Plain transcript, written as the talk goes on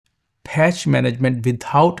patch management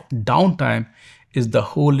without downtime is the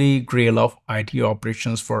holy grail of IT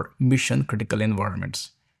operations for mission critical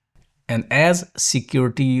environments. And as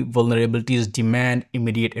security vulnerabilities demand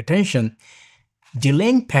immediate attention,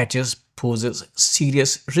 delaying patches poses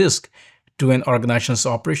serious risk to an organization's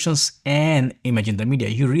operations and image in the media.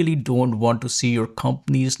 You really don't want to see your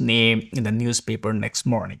company's name in the newspaper next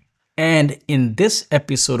morning. And in this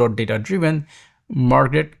episode of Data Driven,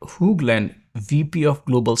 Margaret Hoagland, VP of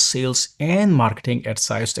Global Sales and Marketing at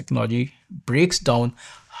SIOS Technology, breaks down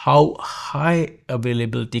how high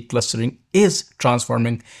availability clustering is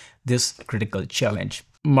transforming this critical challenge.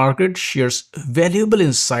 Margaret shares valuable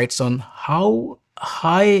insights on how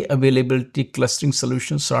high availability clustering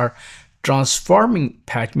solutions are transforming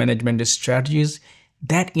patch management strategies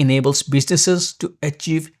that enables businesses to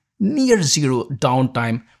achieve near zero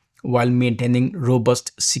downtime while maintaining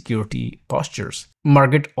robust security postures.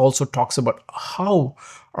 Margaret also talks about how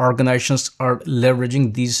organizations are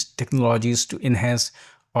leveraging these technologies to enhance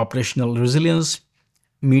operational resilience,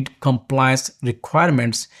 meet compliance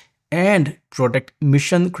requirements, and protect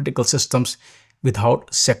mission-critical systems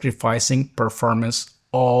without sacrificing performance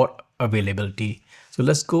or availability. So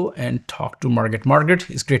let's go and talk to Margaret. Margaret,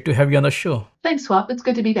 it's great to have you on the show. Thanks, Swap. It's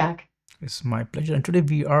good to be back. It's my pleasure. And today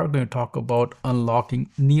we are going to talk about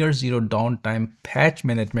unlocking near zero downtime patch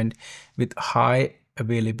management with high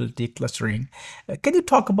availability clustering. Can you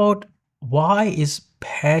talk about why is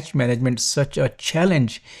patch management such a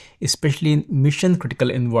challenge, especially in mission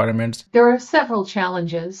critical environments? There are several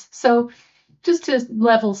challenges. So just to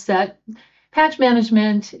level set, patch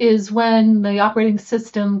management is when the operating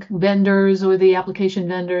system vendors or the application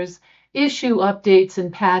vendors issue updates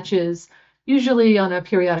and patches, usually on a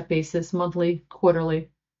periodic basis, monthly, quarterly.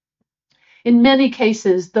 In many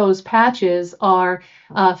cases, those patches are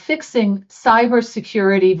fixing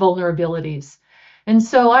cybersecurity vulnerabilities. And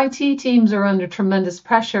so IT teams are under tremendous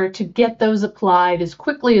pressure to get those applied as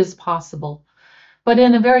quickly as possible. But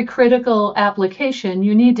in a very critical application,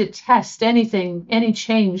 you need to test any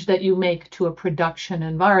change that you make to a production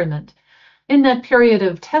environment. In that period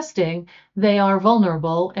of testing, they are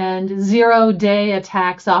vulnerable, and zero-day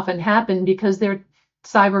attacks often happen because their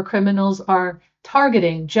cyber criminals are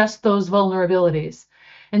targeting just those vulnerabilities.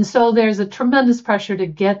 And so there's a tremendous pressure to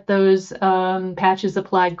get those patches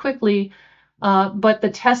applied quickly, but the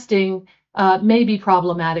testing may be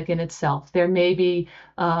problematic in itself. There may be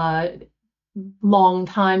long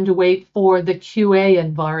time to wait for the QA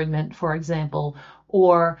environment, for example,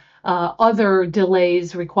 or other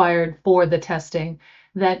delays required for the testing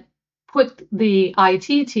that put the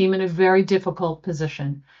IT team in a very difficult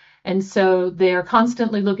position. And so they are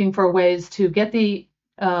constantly looking for ways to get the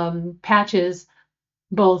patches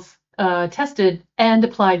both tested and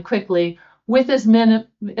applied quickly with as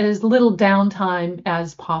little downtime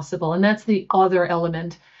as possible. And that's the other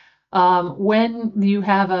element. When you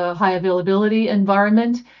have a high availability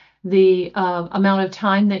environment, the amount of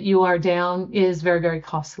time that you are down is very, very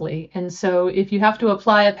costly. And so if you have to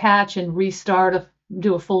apply a patch and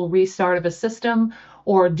do a full restart of a system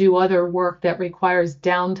or do other work that requires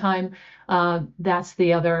downtime, that's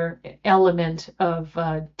the other element of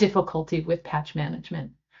difficulty with patch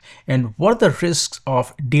management. And what are the risks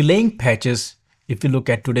of delaying patches if you look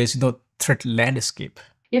at today's threat landscape?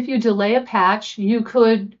 If you delay a patch, you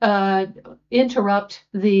could interrupt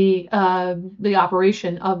the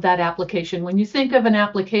operation of that application. When you think of an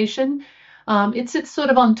application, it sits sort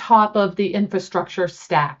of on top of the infrastructure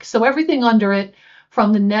stack. So everything under it,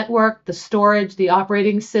 from the network, the storage, the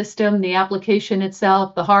operating system, the application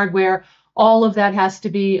itself, the hardware, all of that has to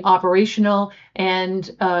be operational and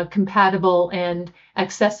compatible and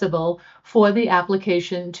accessible for the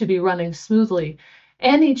application to be running smoothly.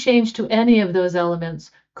 Any change to any of those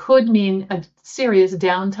elements could mean a serious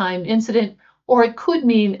downtime incident, or it could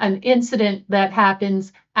mean an incident that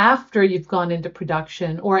happens after you've gone into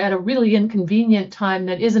production or at a really inconvenient time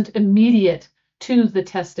that isn't immediate to the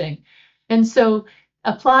testing. And so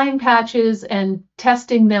applying patches and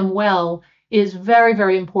testing them well is very,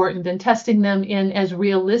 very important, and testing them in as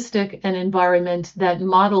realistic an environment that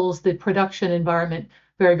models the production environment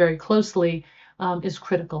very, very closely is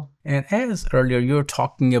critical. And as earlier you were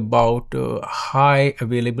talking about high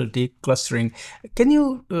availability clustering, can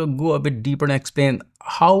you go a bit deeper and explain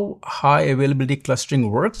how high availability clustering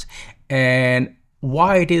works and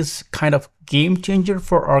why it is kind of game changer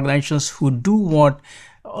for organizations who do want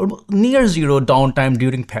near zero downtime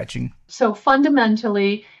during patching? So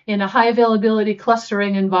fundamentally, in a high availability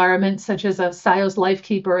clustering environment, such as a SIOS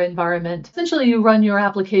LifeKeeper environment, essentially you run your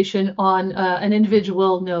application on an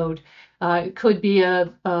individual node. It could be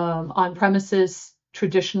a on-premises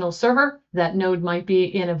traditional server. That node might be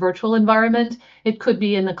in a virtual environment. It could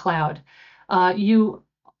be in the cloud. You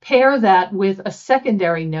pair that with a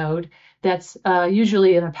secondary node that's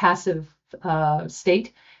usually in a passive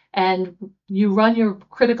state, and you run your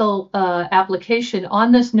critical application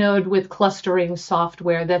on this node with clustering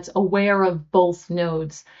software that's aware of both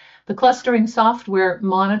nodes. The clustering software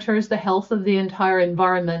monitors the health of the entire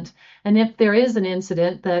environment, and if there is an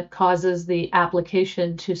incident that causes the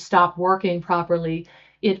application to stop working properly,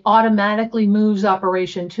 it automatically moves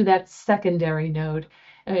operation to that secondary node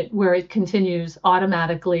where it continues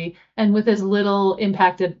automatically and with as little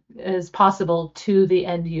impact as possible to the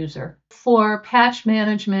end user. For patch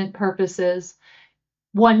management purposes,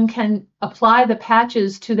 one can apply the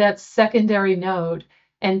patches to that secondary node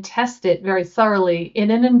and test it very thoroughly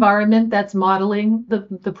in an environment that's modeling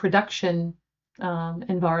the production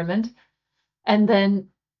environment. And then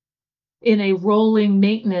in a rolling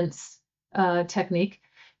maintenance technique,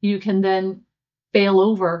 you can then fail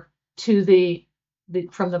over to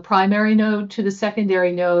from the primary node to the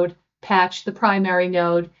secondary node, patch the primary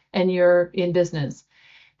node, and you're in business.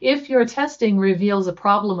 If your testing reveals a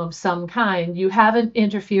problem of some kind, you haven't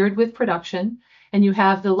interfered with production, and you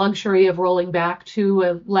have the luxury of rolling back to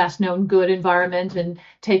a last known good environment and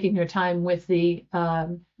taking your time with the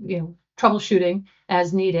troubleshooting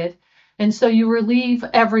as needed. And so you relieve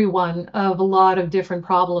everyone of a lot of different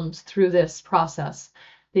problems through this process.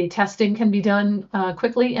 The testing can be done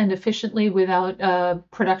quickly and efficiently without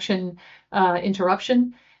production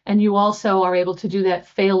interruption. And you also are able to do that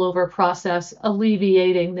failover process,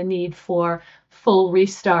 alleviating the need for full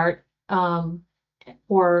restart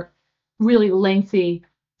or really lengthy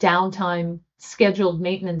downtime, scheduled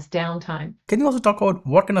maintenance downtime. Can you also talk about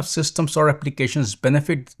what kind of systems or applications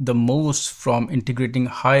benefit the most from integrating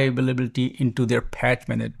high availability into their patch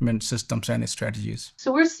management systems and strategies?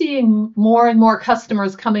 So we're seeing more and more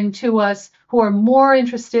customers coming to us who are more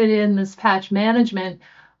interested in this patch management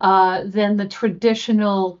than the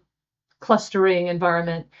traditional clustering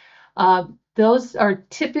environment. Those are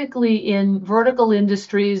typically in vertical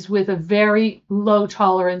industries with a very low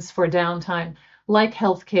tolerance for downtime, like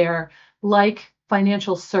healthcare, like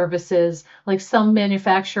financial services, like some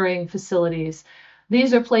manufacturing facilities.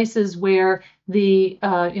 These are places where the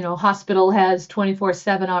hospital has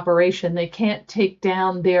 24/7 operation. They can't take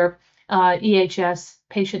down their EHS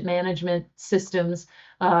patient management systems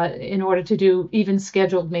in order to do even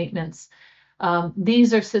scheduled maintenance.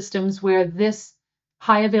 These are systems where this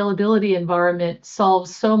high availability environment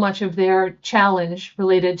solves so much of their challenge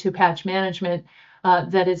related to patch management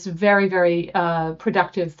that it's very, very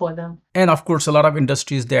productive for them. And of course, a lot of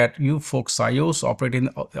industries that you folks SIOS operate in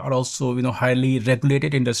are also highly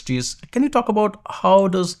regulated industries. Can you talk about how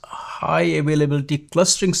does high availability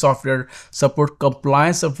clustering software support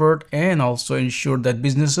compliance effort and also ensure that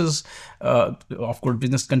businesses, of course,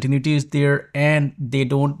 business continuity is there and they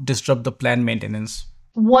don't disrupt the planned maintenance?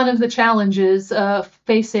 One of the challenges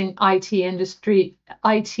facing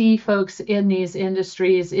IT folks in these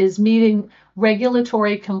industries is meeting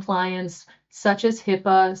regulatory compliance, such as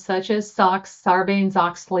HIPAA, such as SOX,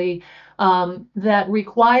 Sarbanes-Oxley, that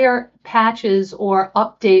require patches or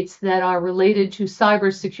updates that are related to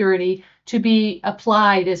cybersecurity to be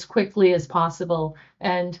applied as quickly as possible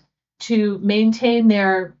and to maintain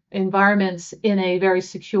their environments in a very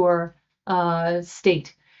secure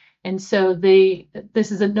state. And so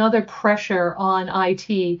this is another pressure on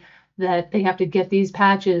IT that they have to get these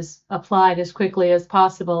patches applied as quickly as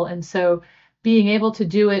possible. And so being able to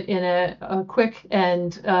do it in a quick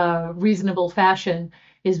and reasonable fashion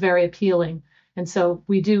is very appealing. And so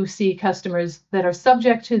we do see customers that are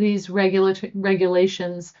subject to these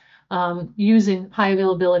regulations using high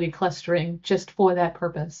availability clustering just for that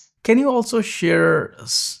purpose. Can you also share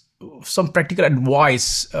some practical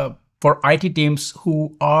advice for IT teams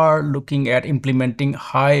who are looking at implementing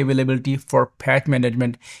high availability for patch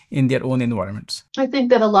management in their own environments? I think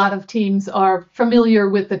that a lot of teams are familiar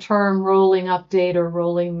with the term rolling update or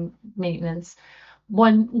rolling maintenance.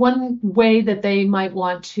 One way that they might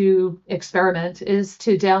want to experiment is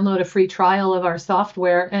to download a free trial of our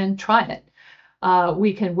software and try it.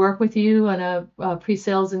 We can work with you on a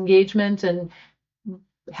pre-sales engagement and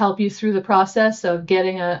help you through the process of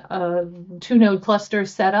getting a two-node cluster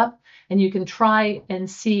set up. And you can try and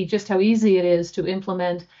see just how easy it is to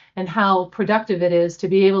implement and how productive it is to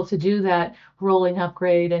be able to do that rolling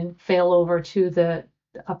upgrade and fail over to the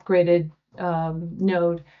upgraded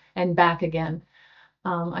node and back again.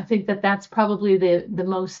 I think that that's probably the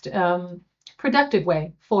most productive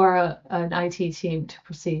way for an IT team to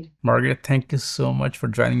proceed. Margaret, thank you so much for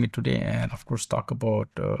joining me today and, of course, talk about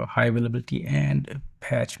high availability and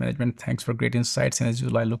patch management. Thanks for great insights. And as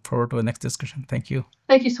usual, I look forward to the next discussion. Thank you.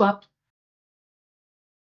 Thank you, Swap.